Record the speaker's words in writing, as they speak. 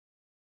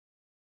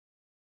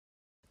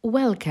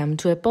Welcome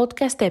to a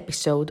podcast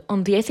episode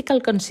on the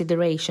ethical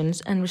considerations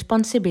and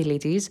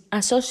responsibilities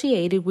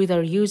associated with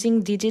our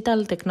using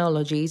digital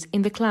technologies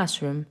in the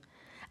classroom.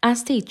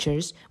 As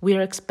teachers, we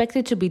are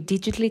expected to be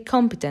digitally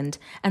competent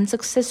and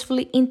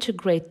successfully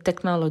integrate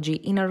technology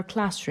in our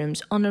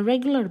classrooms on a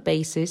regular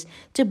basis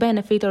to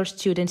benefit our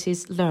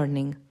students'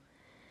 learning.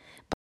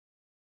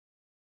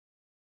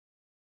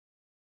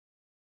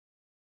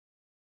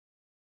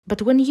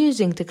 But when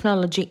using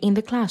technology in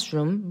the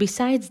classroom,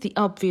 besides the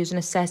obvious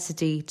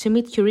necessity to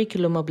meet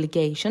curriculum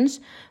obligations,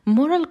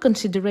 moral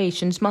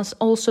considerations must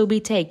also be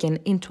taken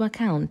into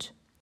account.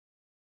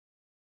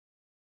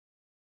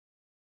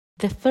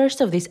 The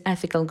first of these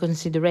ethical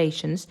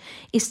considerations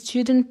is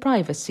student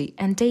privacy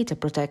and data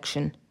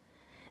protection.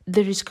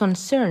 There is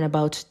concern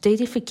about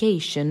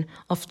datification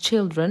of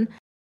children,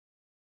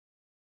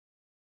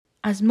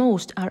 as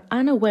most are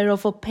unaware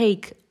of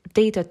opaque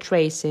data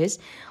traces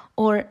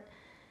or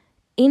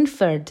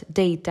inferred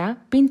data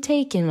being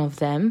taken of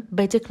them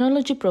by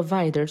technology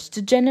providers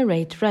to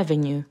generate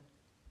revenue.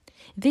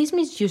 This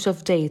misuse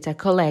of data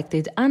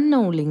collected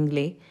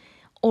unknowingly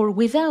or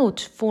without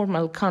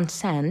formal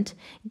consent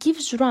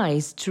gives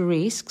rise to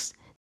risks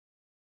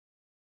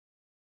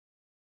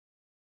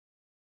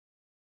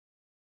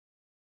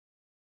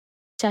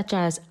such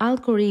as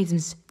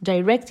algorithms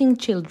directing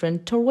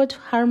children toward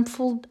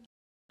harmful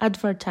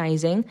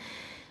advertising,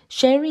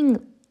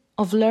 sharing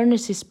of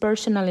learners'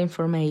 personal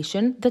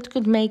information that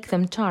could make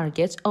them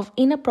targets of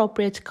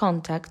inappropriate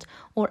contact,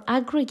 or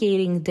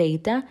aggregating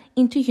data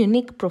into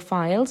unique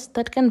profiles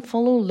that can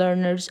follow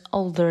learners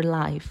all their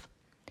life.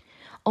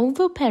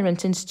 Although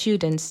parents and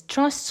students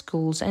trust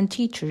schools and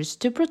teachers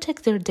to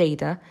protect their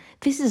data,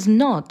 this is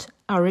not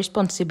our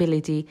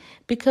responsibility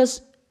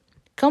because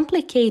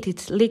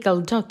complicated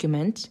legal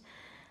documents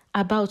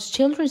about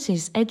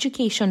children's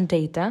education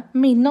data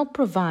may not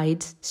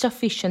provide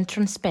sufficient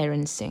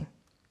transparency.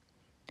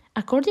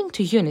 According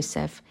to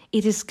UNICEF,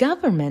 it is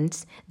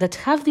governments that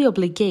have the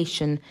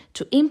obligation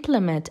to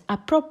implement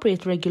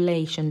appropriate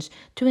regulations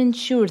to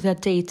ensure that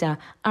data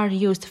are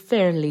used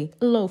fairly,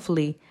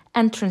 lawfully,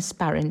 and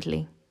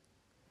transparently.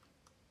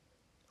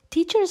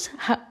 Teachers,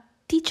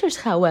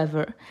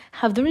 however,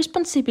 have the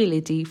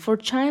responsibility for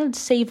child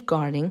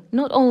safeguarding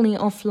not only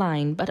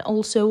offline but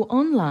also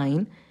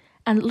online,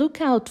 and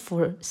look out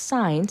for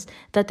signs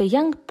that a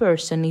young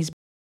person is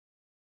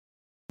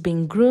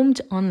being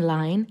groomed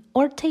online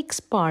or takes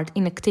part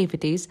in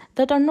activities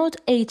that are not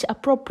age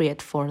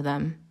appropriate for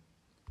them.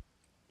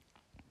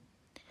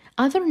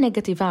 Other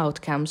negative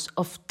outcomes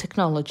of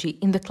technology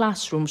in the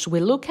classrooms we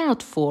look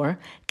out for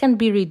can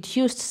be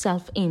reduced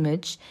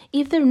self-image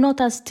if they're not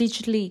as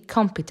digitally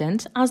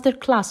competent as their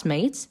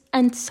classmates,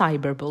 and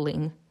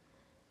cyberbullying.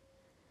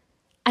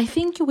 I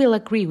think you will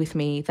agree with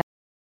me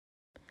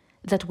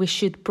that we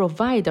should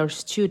provide our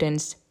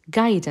students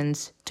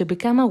guidance to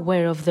become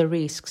aware of the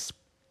risks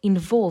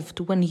involved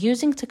when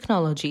using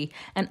technology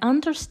and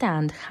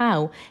understand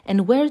how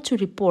and where to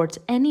report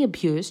any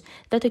abuse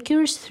that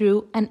occurs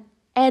through an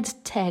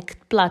EdTech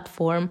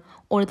platform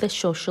or the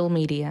social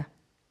media.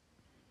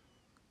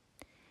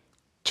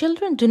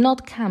 Children do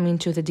not come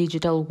into the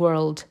digital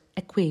world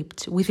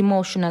equipped with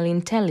emotional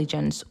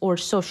intelligence or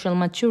social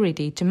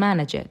maturity to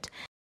manage it,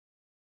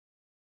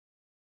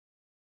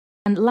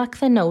 and lack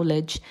the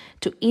knowledge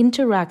to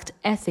interact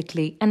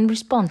ethically and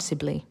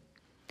responsibly.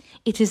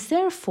 It is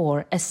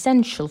therefore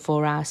essential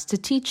for us to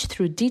teach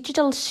through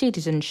digital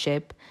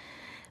citizenship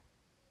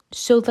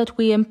so that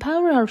we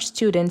empower our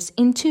students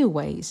in two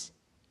ways.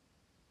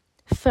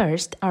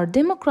 First, our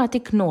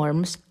democratic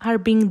norms are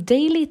being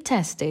daily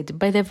tested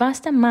by the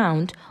vast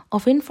amount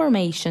of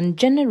information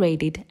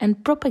generated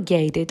and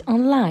propagated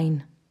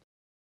online.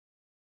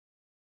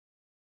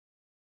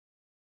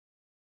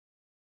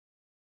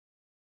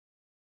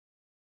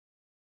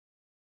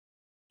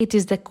 It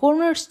is the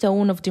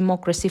cornerstone of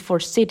democracy for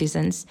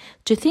citizens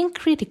to think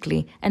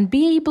critically and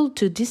be able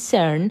to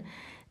discern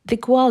the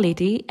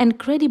quality and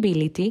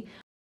credibility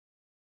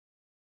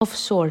of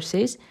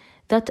sources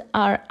that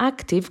are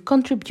active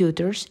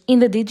contributors in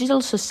the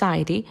digital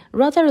society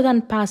rather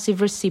than passive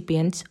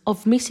recipients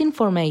of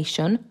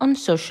misinformation on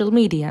social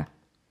media.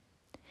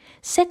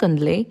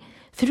 Secondly,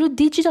 through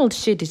digital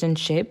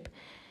citizenship,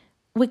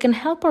 we can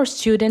help our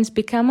students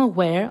become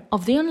aware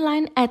of the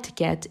online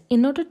etiquette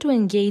in order to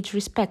engage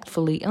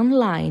respectfully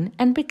online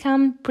and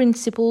become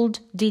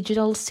principled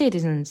digital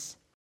citizens.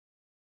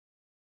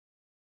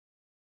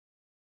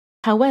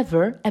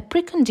 However, a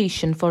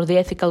precondition for the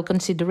ethical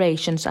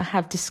considerations I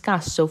have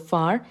discussed so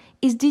far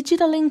is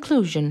digital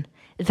inclusion,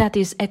 that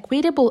is,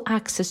 equitable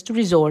access to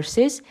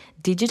resources,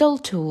 digital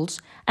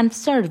tools, and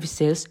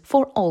services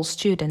for all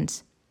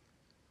students.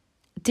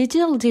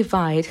 Digital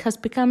divide has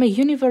become a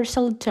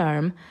universal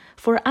term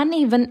for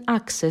uneven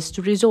access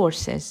to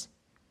resources.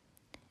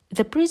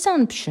 The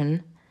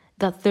presumption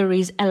that there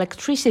is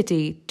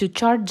electricity to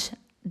charge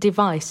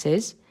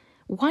devices,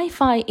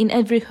 Wi-Fi in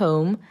every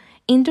home,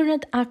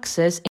 internet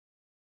access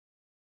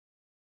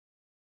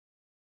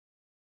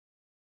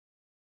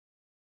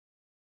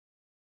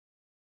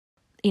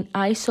in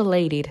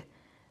isolated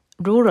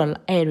rural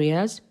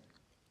areas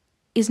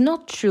is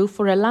not true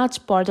for a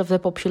large part of the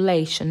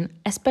population,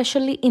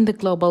 especially in the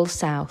global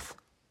south.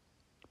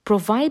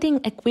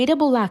 Providing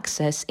equitable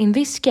access in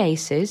these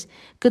cases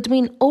could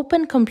mean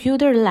open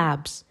computer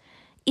labs,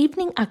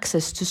 evening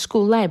access to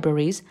school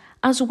libraries,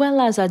 as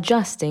well as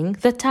adjusting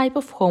the type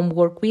of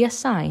homework we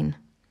assign.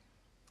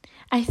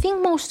 I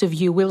think most of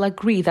you will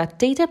agree that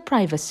data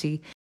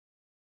privacy,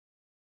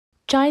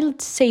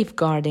 child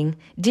safeguarding,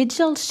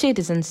 digital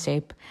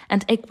citizenship,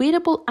 and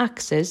equitable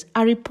access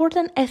are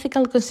important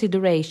ethical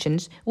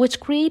considerations which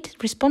create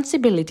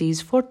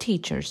responsibilities for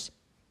teachers.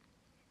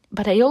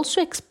 But I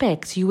also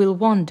expect you will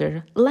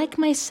wonder, like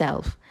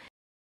myself,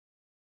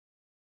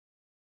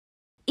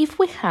 if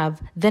we have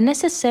the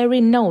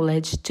necessary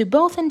knowledge to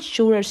both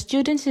ensure our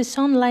students'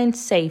 online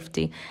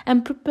safety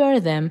and prepare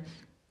them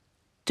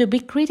to be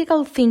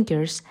critical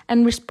thinkers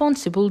and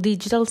responsible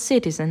digital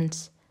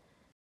citizens.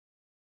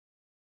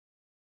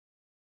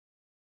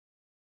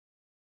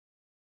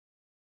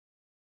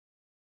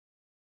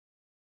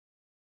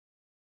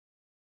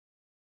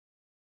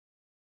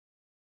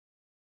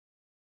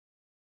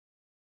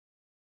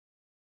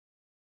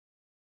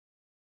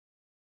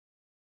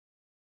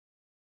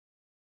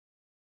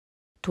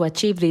 To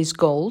achieve these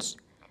goals,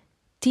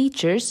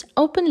 teachers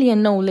openly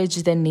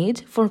acknowledge the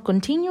need for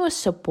continuous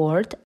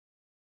support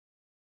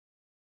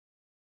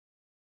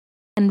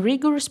and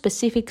rigorous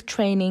specific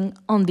training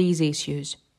on these issues.